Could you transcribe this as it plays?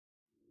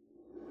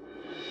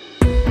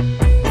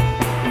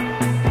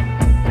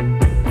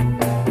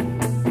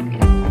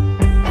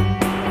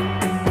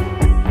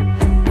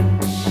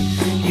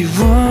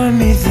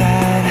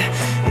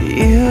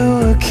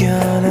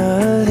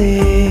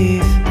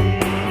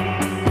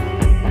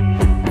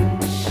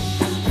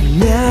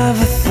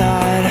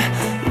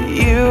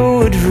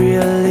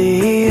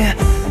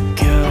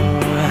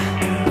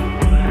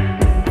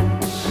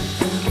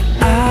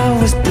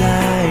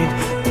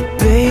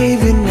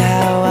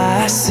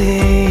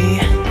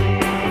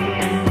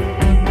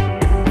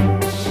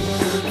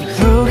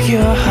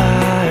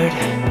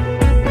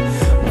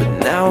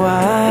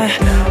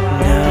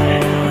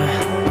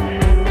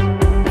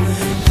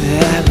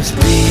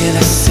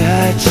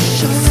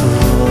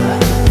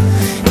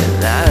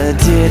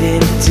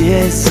didn't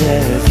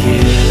deserve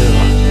you.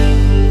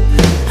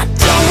 I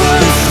don't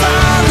wanna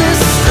fall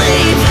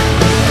asleep,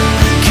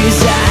 'cause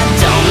I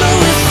don't know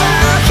if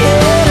I'll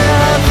get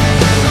up.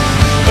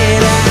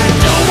 And I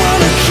don't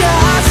wanna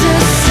cause a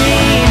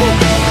scene,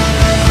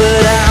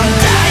 but I'm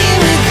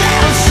dying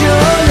without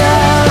your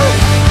love.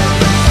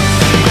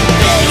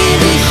 Begging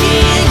to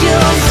hear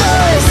your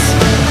voice,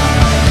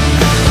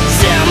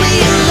 tell me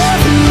you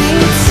love me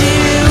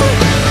too,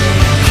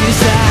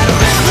 'cause I'd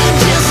rather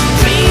just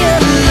be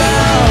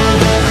alone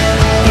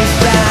if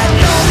I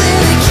know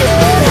that I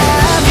can't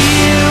have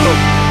you.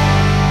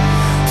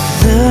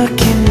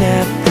 Looking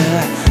at the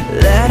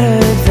letter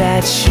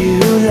that you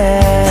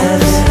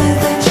left,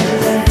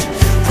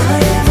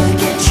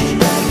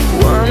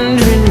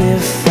 wondering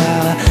if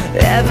I'll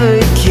ever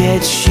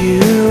get you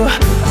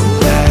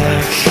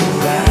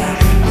back.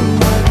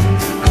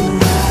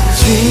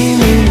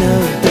 Dreaming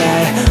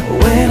about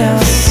when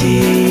I'll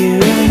see you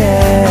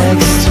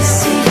next,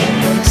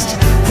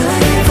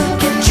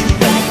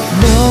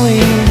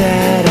 knowing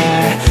that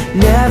I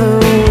never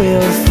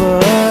will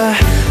forget.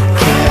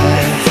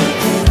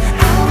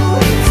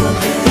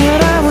 But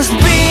I was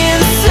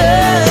being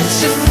such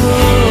a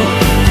fool,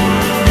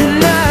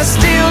 and I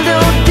still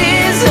don't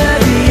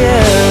deserve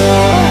you.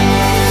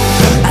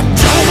 I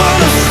don't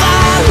wanna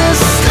fall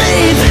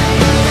asleep,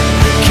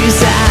 'cause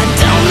I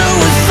don't know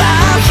if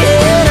I'll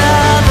get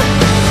up.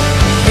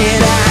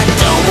 And I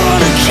don't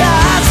wanna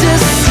cause a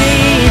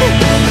scene,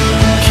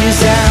 'cause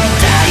I'm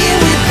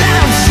dying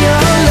without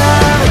your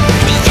love.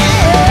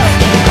 Yeah,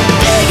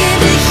 begging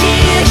to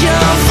hear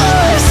your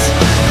voice,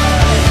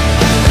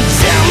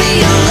 tell me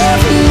you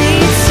love me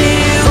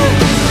too,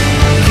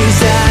 'cause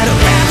I'd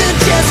rather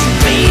just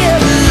be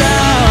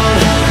alone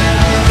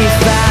if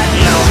I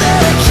know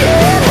that I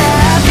can't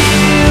have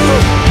you.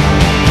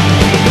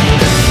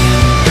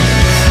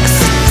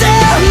 So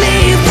tell me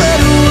what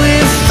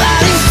we're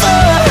fighting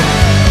for,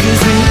 'cause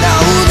we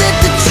know that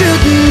the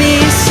truth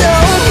means so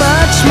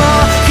much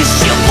more. 'Cause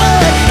you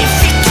would if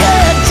you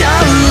could,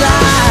 don't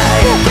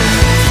lie.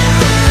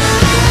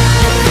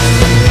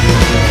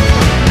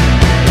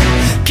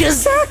 'Cause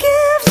I'll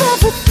give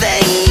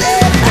everything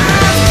that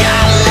I've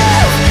got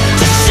left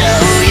to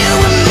show you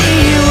and me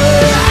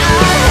what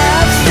I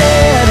have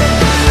said.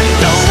 I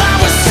know I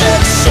was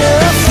such a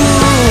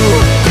fool,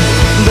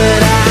 but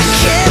I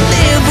can't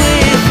live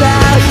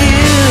without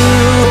you.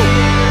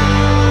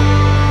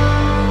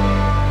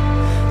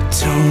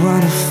 Don't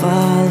wanna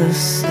fall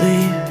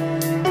asleep,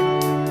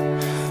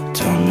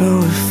 don't know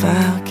if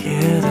I'll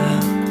get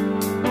up.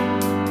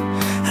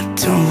 I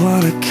don't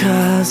wanna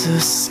cause a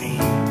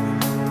scene,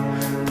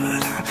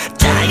 but I'm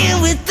dying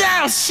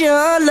without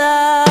your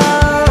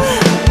love.